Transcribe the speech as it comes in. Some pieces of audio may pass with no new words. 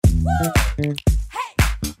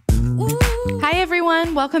Hi,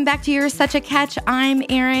 everyone. Welcome back to You're Such a Catch. I'm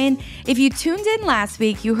Erin. If you tuned in last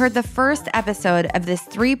week, you heard the first episode of this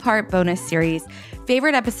 3-part bonus series,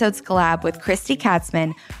 Favorite Episodes Collab with Christy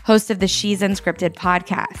Katzman, host of the She's Unscripted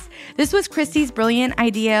podcast. This was Christy's brilliant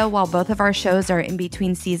idea while both of our shows are in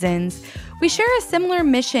between seasons. We share a similar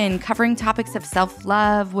mission covering topics of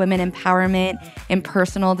self-love, women empowerment, and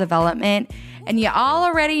personal development. And you all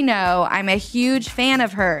already know I'm a huge fan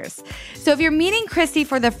of hers. So if you're meeting Christy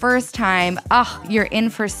for the first time, you're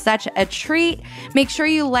in for such a treat. Make sure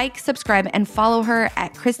you like, subscribe, and follow her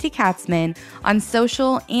at Christy Katzman on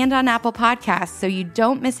social and on Apple Podcasts so you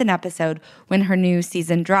don't miss an episode when her new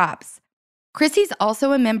season drops. Christy's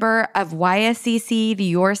also a member of YSCC, the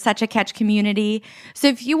You're Such a Catch community. So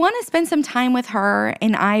if you want to spend some time with her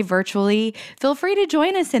and I virtually, feel free to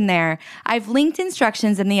join us in there. I've linked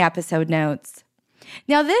instructions in the episode notes.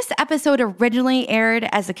 Now, this episode originally aired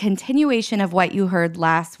as a continuation of what you heard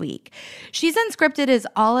last week. She's Unscripted is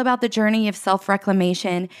all about the journey of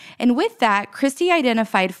self-reclamation, and with that, Christy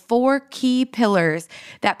identified 4 key pillars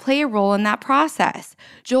that play a role in that process: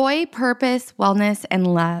 joy, purpose, wellness, and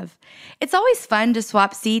love. It's always fun to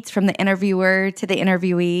swap seats from the interviewer to the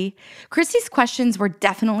interviewee. Christy's questions were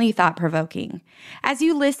definitely thought-provoking. As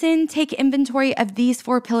you listen, take inventory of these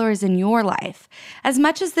 4 pillars in your life. As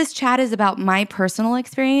much as this chat is about my personal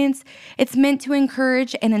experience, it's meant to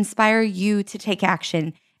encourage and inspire you to take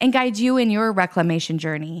action and guide you in your reclamation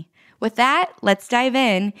journey. With that, let's dive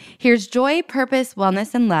in. Here's joy, purpose,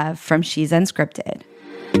 wellness, and love from She's Unscripted.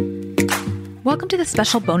 Welcome to the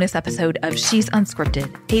special bonus episode of She's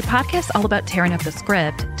Unscripted, a podcast all about tearing up the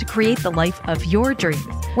script to create the life of your dreams,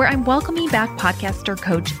 where I'm welcoming back podcaster,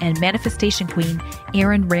 coach, and manifestation queen,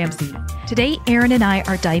 Erin Ramsey. Today, Erin and I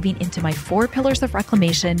are diving into my 4 pillars of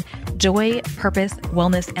reclamation: joy, purpose,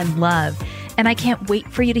 wellness, and love. And I can't wait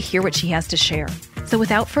for you to hear what she has to share. So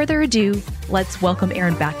without further ado, let's welcome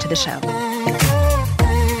Erin back to the show.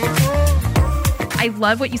 I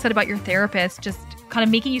love what you said about your therapist, just kind of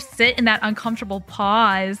making you sit in that uncomfortable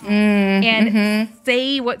pause and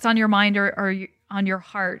say what's on your mind or on your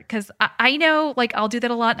heart. Because I know, like, I'll do that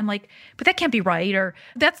a lot. I'm like, but that can't be right, or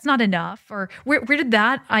that's not enough, or where did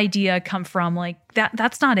that idea come from? Like,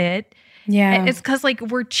 that's not it. Yeah. It's because, like,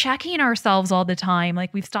 we're checking ourselves all the time.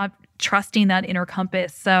 Like, we've stopped trusting that inner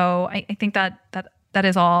compass. So I think that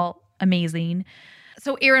is all amazing.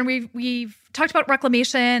 So Erin, we've talked about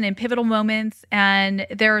reclamation and pivotal moments, and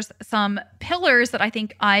there's some pillars that I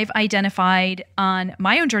think I've identified on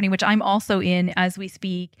my own journey, which I'm also in as we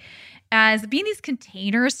speak, as being these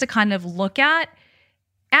containers to kind of look at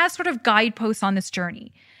as sort of guideposts on this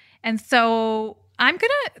journey. And so I'm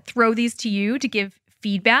going to throw these to you to give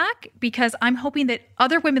feedback, because I'm hoping that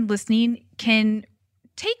other women listening can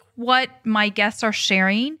take what my guests are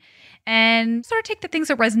sharing and sort of take the things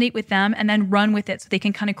that resonate with them and then run with it so they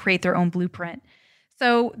can kind of create their own blueprint.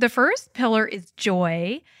 So the first pillar is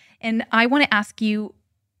joy. And I want to ask you,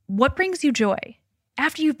 what brings you joy?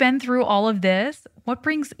 After you've been through all of this, what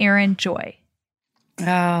brings Erin joy?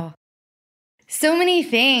 Oh, so many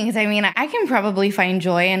things. I mean, I can probably find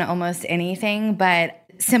joy in almost anything, but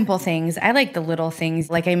simple things. I like the little things.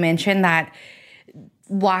 Like I mentioned, that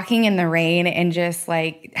walking in the rain and just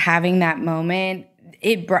like having that moment,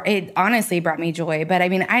 it honestly brought me joy. But I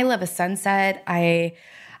mean, I love a sunset. I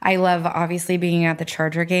love obviously being at the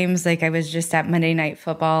Charger games. Like I was just at Monday Night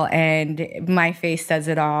Football and my face says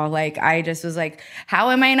it all. Like I just was like, how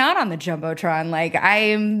am I not on the Jumbotron? Like I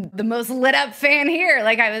am the most lit up fan here.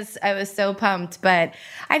 Like I was so pumped. But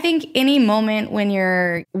I think any moment when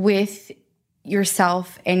you're with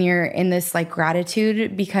yourself and you're in this like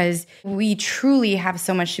gratitude, because we truly have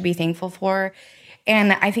so much to be thankful for.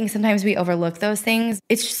 And I think sometimes we overlook those things.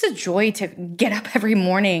 It's just a joy to get up every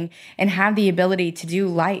morning and have the ability to do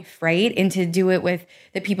life, right? And to do it with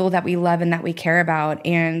the people that we love and that we care about.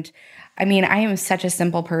 And I mean, I am such a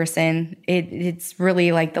simple person. It's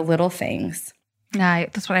really like the little things.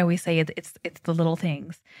 That's what I always say. It's the little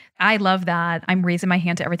things. I love that. I'm raising my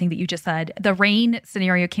hand to everything that you just said. The rain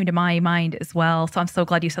scenario came to my mind as well. So I'm so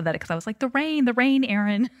glad you said that, because I was like, the rain,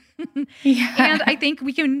 Erin. Yeah. And I think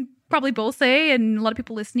we can probably both say, and a lot of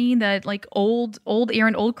people listening, that like old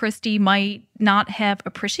Erin, old Christy might not have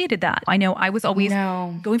appreciated that. I know I was always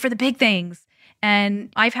going for the big things.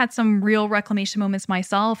 And I've had some real reclamation moments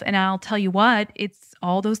myself. And I'll tell you what, it's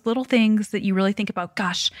all those little things that you really think about,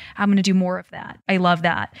 gosh, I'm going to do more of that. I love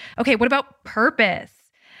that. Okay, what about purpose?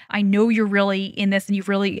 I know you're really in this and you've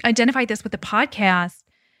really identified this with the podcast.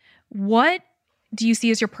 What do you see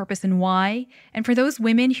as your purpose and why? And for those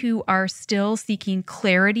women who are still seeking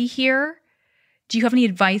clarity here, do you have any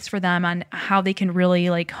advice for them on how they can really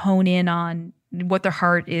like hone in on what their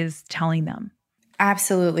heart is telling them?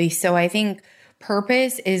 Absolutely. So I think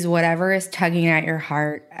purpose is whatever is tugging at your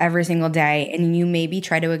heart every single day. And you maybe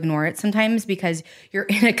try to ignore it sometimes because you're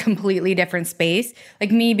in a completely different space.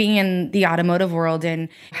 Like me being in the automotive world and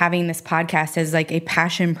having this podcast as like a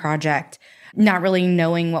passion project, not really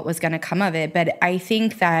knowing what was going to come of it. But I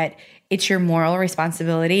think that it's your moral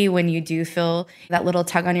responsibility when you do feel that little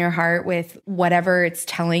tug on your heart with whatever it's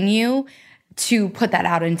telling you to put that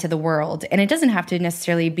out into the world. And it doesn't have to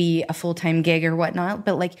necessarily be a full-time gig or whatnot,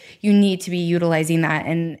 but like you need to be utilizing that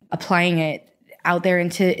and applying it out there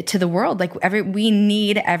into the world. Like we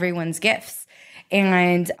need everyone's gifts.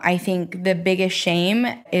 And I think the biggest shame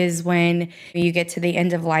is when you get to the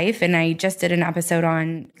end of life. And I just did an episode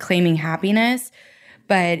on claiming happiness,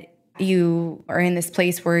 but you are in this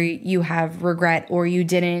place where you have regret or you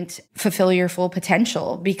didn't fulfill your full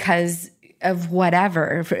potential because of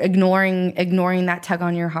whatever, ignoring that tug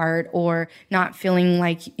on your heart or not feeling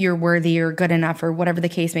like you're worthy or good enough or whatever the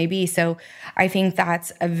case may be. So I think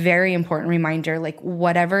that's a very important reminder, like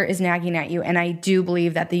whatever is nagging at you. And I do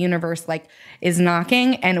believe that the universe like is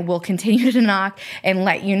knocking and will continue to knock and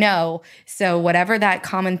let you know. So whatever that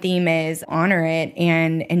common theme is, honor it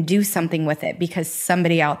and do something with it because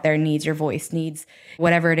somebody out there needs your voice, needs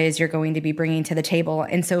whatever it is you're going to be bringing to the table.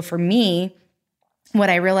 And so for me, what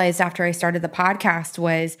I realized after I started the podcast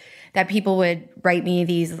was that people would write me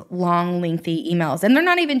these long, lengthy emails. And they're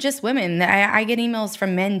not even just women. I get emails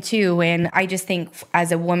from men too. And I just think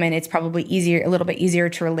as a woman, it's probably a little bit easier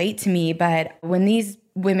to relate to me. But when these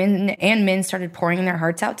women and men started pouring their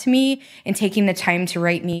hearts out to me and taking the time to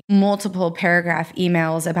write me multiple paragraph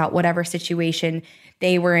emails about whatever situation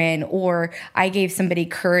they were in, or I gave somebody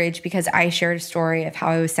courage because I shared a story of how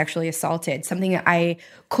I was sexually assaulted, something that I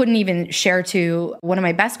couldn't even share to one of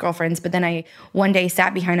my best girlfriends, but then I one day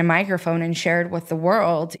sat behind a microphone and shared with the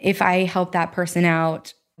world. If I helped that person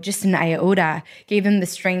out just an iota, gave them the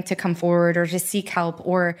strength to come forward or to seek help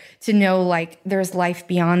or to know like there's life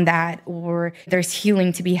beyond that or there's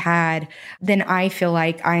healing to be had, then I feel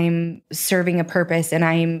like I'm serving a purpose and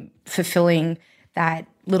I'm fulfilling that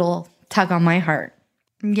little tug on my heart.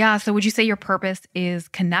 Yeah. So would you say your purpose is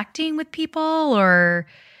connecting with people or?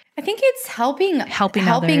 I think it's helping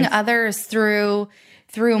others through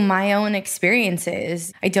my own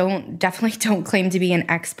experiences. I definitely don't claim to be an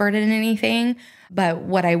expert in anything, but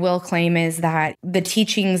what I will claim is that the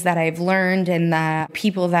teachings that I've learned and the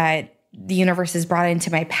people that the universe has brought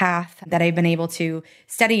into my path that I've been able to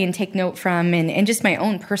study and take note from and just my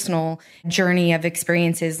own personal journey of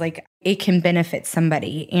experiences, like it can benefit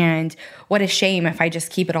somebody. And what a shame if I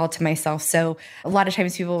just keep it all to myself. So a lot of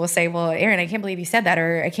times people will say, well, Erin, I can't believe you said that,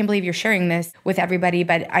 or I can't believe you're sharing this with everybody.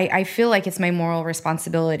 But I feel like it's my moral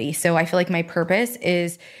responsibility. So I feel like my purpose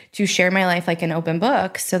is to share my life like an open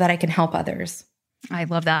book so that I can help others. I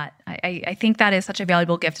love that. I think that is such a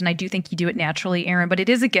valuable gift. And I do think you do it naturally, Erin, but it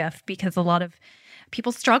is a gift because a lot of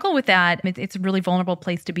people struggle with that. It's a really vulnerable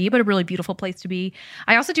place to be, but a really beautiful place to be.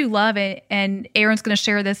 I also do love it. And Erin's going to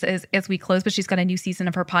share this as we close, but she's got a new season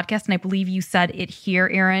of her podcast. And I believe you said it here,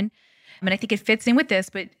 Erin. And I think it fits in with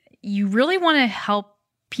this, but you really want to help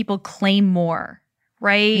people claim more,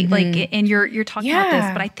 right? Mm-hmm. Like, and you're talking about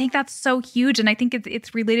this, but I think that's so huge. And I think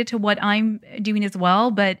it's related to what I'm doing as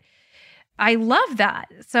well. But I love that.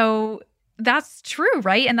 So that's true,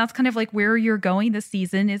 right? And that's kind of like where you're going this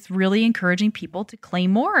season is really encouraging people to claim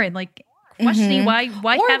more and like questioning why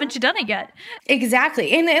haven't you done it yet?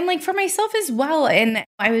 Exactly. And like for myself as well. And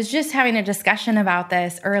I was just having a discussion about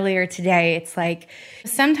this earlier today. It's like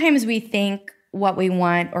sometimes we think what we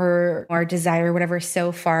want or our desire, whatever, is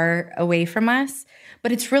so far away from us,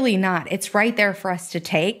 but it's really not. It's right there for us to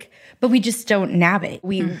take. But we just don't nab it.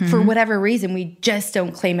 For whatever reason, we just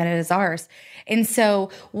don't claim it as ours. And so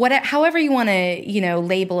however you want to,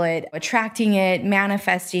 label it, attracting it,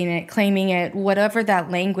 manifesting it, claiming it, whatever that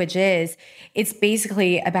language is, it's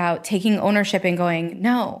basically about taking ownership and going,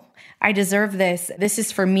 no, I deserve this. This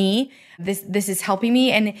is for me. This is helping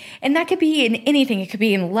me. And that could be in anything. It could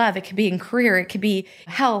be in love. It could be in career. It could be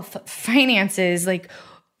health, finances, like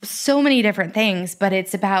so many different things. But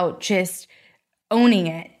it's about just owning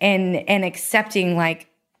it and accepting, like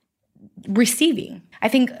receiving. I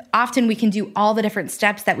think often we can do all the different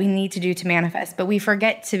steps that we need to do to manifest, but we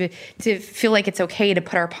forget to feel like it's okay to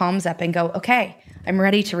put our palms up and go, okay, I'm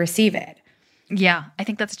ready to receive it. Yeah, I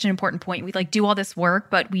think that's such an important point. We like do all this work,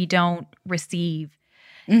 but we don't receive.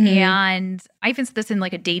 And I even said this in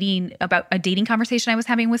like a dating conversation I was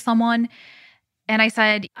having with someone. And I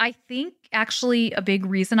said, I think actually a big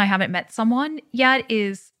reason I haven't met someone yet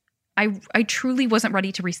is I truly wasn't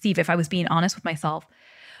ready to receive, if I was being honest with myself.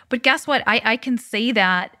 But guess what? I can say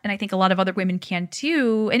that, and I think a lot of other women can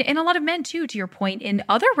too, and a lot of men too, to your point, in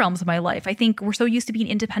other realms of my life. I think we're so used to being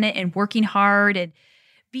independent and working hard and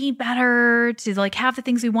being better, to like have the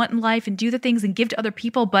things we want in life and do the things and give to other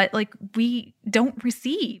people, but like we don't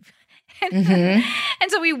receive. And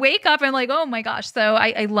so we wake up and like, oh my gosh. So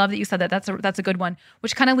I love that you said that. That's a good one,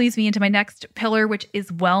 which kind of leads me into my next pillar, which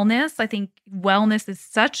is wellness. I think wellness is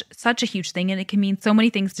such a huge thing, and it can mean so many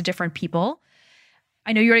things to different people.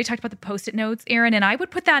 I know you already talked about the Post-it notes, Erin, and I would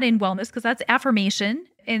put that in wellness because that's affirmation.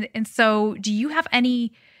 And so do you have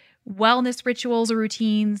any wellness rituals or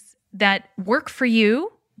routines that work for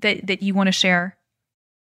you that you want to share?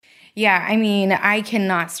 Yeah, I mean, I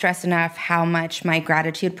cannot stress enough how much my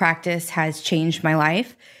gratitude practice has changed my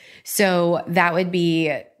life. So that would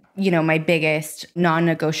be, my biggest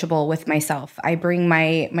non-negotiable with myself. I bring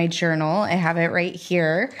my journal. I have it right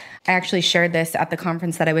here. I actually shared this at the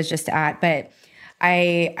conference that I was just at, but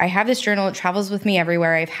I have this journal. It travels with me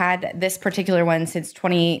everywhere. I've had this particular one since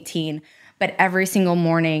 2018, but every single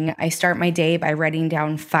morning I start my day by writing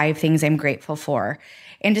down 5 things I'm grateful for.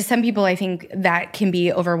 And to some people, I think that can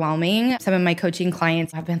be overwhelming. Some of my coaching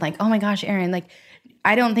clients have been like, oh my gosh, Erin, like,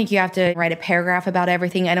 I don't think you have to write a paragraph about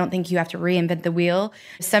everything. I don't think you have to reinvent the wheel.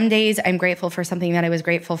 Some days I'm grateful for something that I was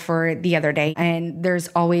grateful for the other day. And there's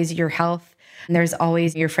always your health, and there's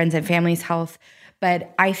always your friends and family's health.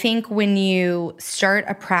 But I think when you start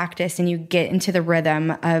a practice and you get into the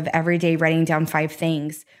rhythm of every day writing down 5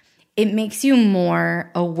 things, it makes you more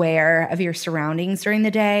aware of your surroundings during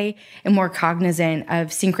the day and more cognizant of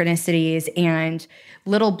synchronicities and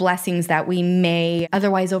little blessings that we may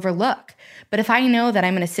otherwise overlook. But if I know that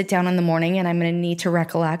I'm going to sit down in the morning and I'm going to need to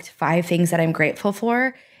recollect 5 things that I'm grateful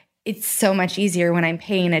for, it's so much easier when I'm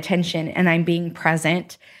paying attention and I'm being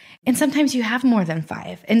present. And sometimes you have more than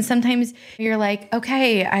 5. And sometimes you're like,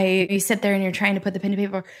 okay, you sit there and you're trying to put the pen to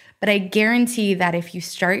paper. But I guarantee that if you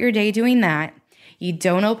start your day doing that, you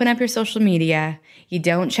don't open up your social media, you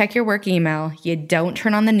don't check your work email, you don't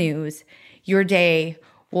turn on the news, your day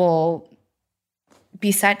will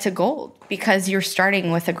be set to gold because you're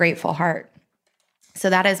starting with a grateful heart.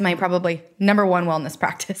 So that is my probably number one wellness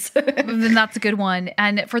practice. Then that's a good one.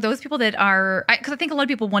 And for those people that are, because I think a lot of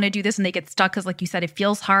people want to do this and they get stuck because, like you said, it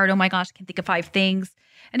feels hard. Oh my gosh, I can think of 5 things.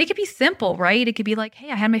 And it could be simple, right? It could be like, hey,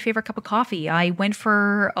 I had my favorite cup of coffee. I went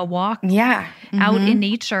for a walk out in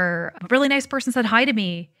nature. A really nice person said hi to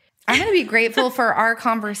me. I'm going to be grateful for our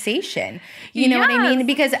conversation. You know what I mean?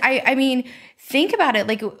 Because I mean, think about it.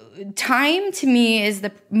 Like, time to me is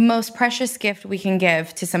the most precious gift we can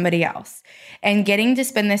give to somebody else. And getting to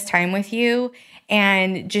spend this time with you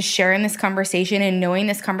and just sharing this conversation and knowing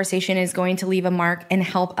this conversation is going to leave a mark and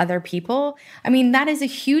help other people. I mean, that is a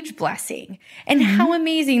huge blessing. And how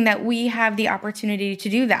amazing that we have the opportunity to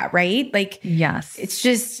do that, right? Like, yes,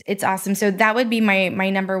 it's awesome. So that would be my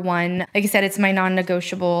number one. Like I said, it's my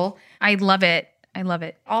non-negotiable. I love it. I love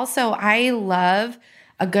it. Also, I love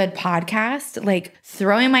a good podcast, like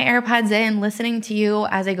throwing my AirPods in, listening to you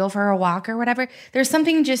as I go for a walk or whatever. There's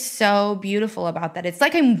something just so beautiful about that. It's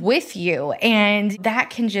like I'm with you, and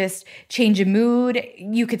that can just change a mood.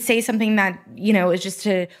 You could say something that, is just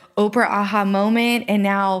a Oprah aha moment, and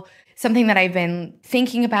now something that I've been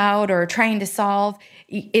thinking about or trying to solve,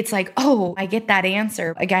 it's like, oh, I get that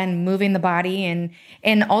answer. Again, moving the body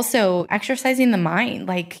and also exercising the mind.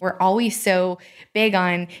 Like, we're always so big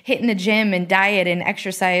on hitting the gym and diet and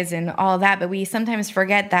exercise and all that, but we sometimes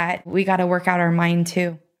forget that we got to work out our mind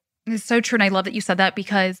too. It's so true. And I love that you said that,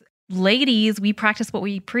 because ladies, we practice what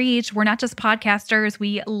we preach. We're not just podcasters.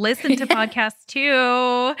 We listen to podcasts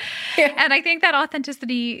too. And I think that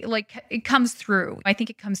authenticity, it comes through. I think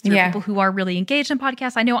it comes through people who are really engaged in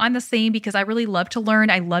podcasts. I know I'm the same, because I really love to learn.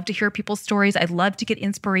 I love to hear people's stories. I love to get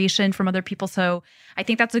inspiration from other people. So I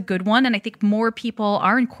think that's a good one. And I think more people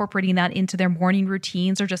are incorporating that into their morning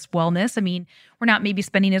routines or just wellness. I mean, we're not maybe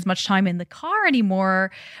spending as much time in the car anymore,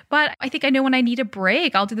 but I think I know when I need a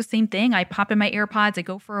break, I'll do the same thing. I pop in my AirPods, I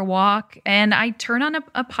go for a walk, and I turn on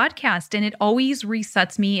a podcast, and it always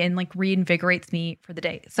resets me and reinvigorates me for the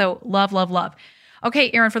day. So love, love, love. Okay,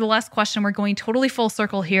 Erin, for the last question, we're going totally full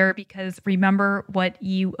circle here, because remember what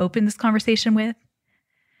you opened this conversation with?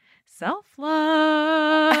 Self-love.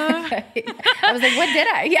 I was like, what did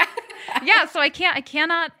I? Yeah. Yeah. So I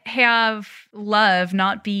cannot have love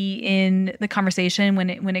not be in the conversation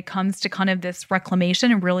when it comes to kind of this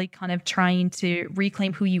reclamation and really kind of trying to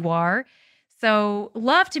reclaim who you are. So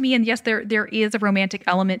love to me, and yes, there is a romantic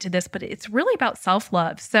element to this, but it's really about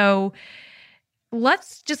self-love. So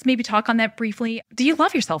let's just maybe talk on that briefly. Do you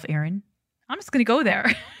love yourself, Erin? I'm just going to go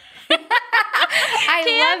there.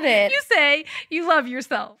 I love it. You say you love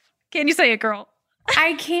yourself. Can you say it, girl?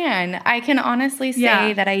 I can honestly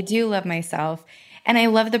say that I do love myself. And I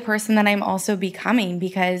love the person that I'm also becoming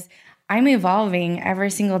because I'm evolving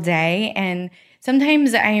every single day. And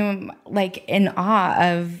sometimes I'm like in awe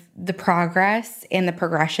of the progress and the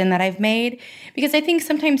progression that I've made. Because I think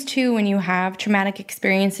sometimes too, when you have traumatic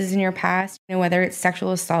experiences in your past, whether it's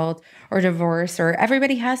sexual assault or divorce, or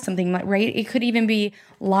everybody has something, right? It could even be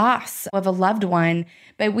loss of a loved one,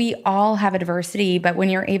 but we all have adversity. But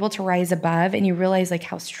when you're able to rise above and you realize like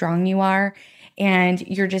how strong you are, and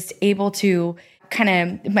you're just able to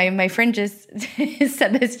kind of, my friend just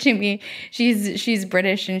said this to me. She's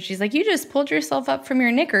British, and she's like, you just pulled yourself up from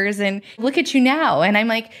your knickers and look at you now. And I'm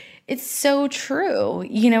like, it's so true.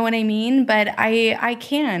 You know what I mean? But I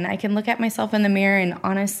can look at myself in the mirror and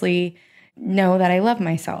honestly know that I love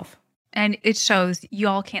myself. And it shows. You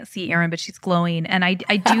all can't see Erin, but she's glowing. And I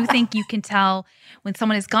do think you can tell when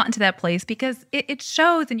someone has gotten to that place because it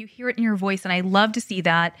shows and you hear it in your voice. And I love to see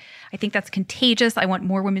that. I think that's contagious. I want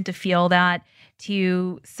more women to feel that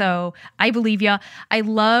too. So I believe you. I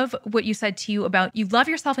love what you said to you about you love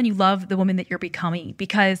yourself and you love the woman that you're becoming.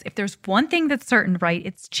 Because if there's one thing that's certain, right,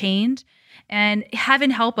 it's change. And heaven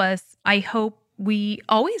help us. I hope we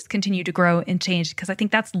always continue to grow and change because I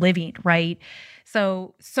think that's living, right?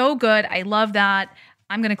 So good. I love that.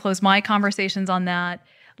 I'm going to close my conversations on that.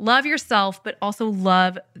 Love yourself, but also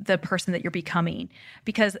love the person that you're becoming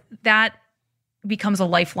because that becomes a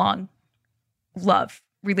lifelong love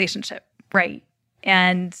relationship, right?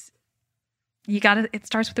 And it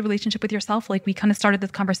starts with the relationship with yourself. Like we kind of started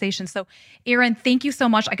this conversation. So Erin, thank you so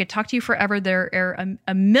much. I could talk to you forever. There are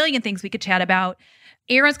a million things we could chat about.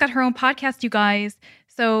 Erin's got her own podcast, you guys.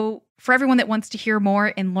 So for everyone that wants to hear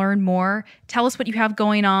more and learn more, tell us what you have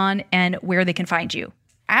going on and where they can find you.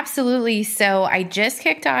 Absolutely. So I just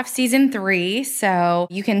kicked off season 3. So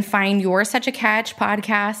you can find You're Such a Catch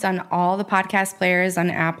podcast on all the podcast players on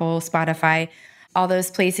Apple, Spotify, all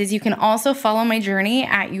those places. You can also follow my journey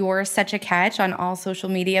at You're Such a Catch on all social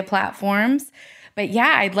media platforms. But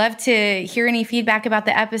yeah, I'd love to hear any feedback about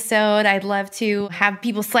the episode. I'd love to have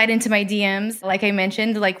people slide into my DMs. Like I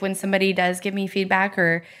mentioned, like when somebody does give me feedback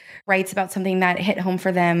or writes about something that hit home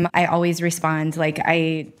for them, I always respond. Like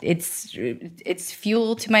it's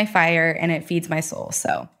fuel to my fire and it feeds my soul.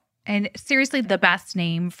 So, and seriously, the best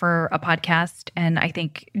name for a podcast. And I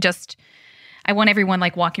think I want everyone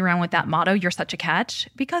like walking around with that motto, You're Such a Catch,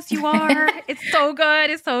 because you are. It's so good.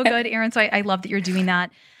 It's so good, Erin. So I love that you're doing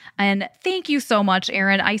that. And thank you so much,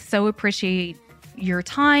 Erin. I so appreciate your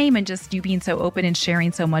time and just you being so open and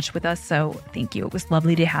sharing so much with us. So thank you. It was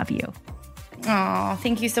lovely to have you. Oh,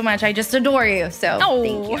 thank you so much. I just adore you. So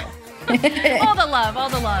thank you. All the love, all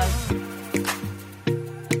the love.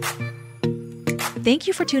 Thank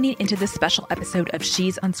you for tuning into this special episode of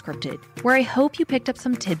She's Unscripted, where I hope you picked up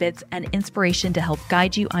some tidbits and inspiration to help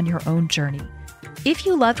guide you on your own journey. If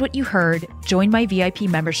you loved what you heard, join my VIP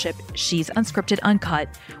membership, She's Unscripted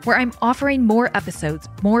Uncut, where I'm offering more episodes,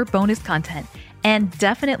 more bonus content, and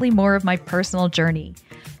definitely more of my personal journey.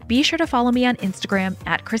 Be sure to follow me on Instagram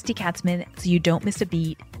at Christy Katzman so you don't miss a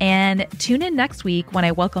beat. And tune in next week when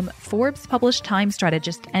I welcome Forbes published time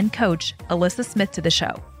strategist and coach, Alyssa Smith, to the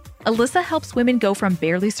show. Alyssa helps women go from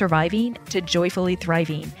barely surviving to joyfully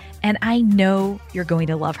thriving, and I know you're going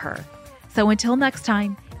to love her. So until next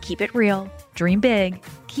time, keep it real, dream big,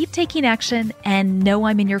 keep taking action, and know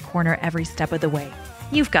I'm in your corner every step of the way.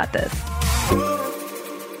 You've got this.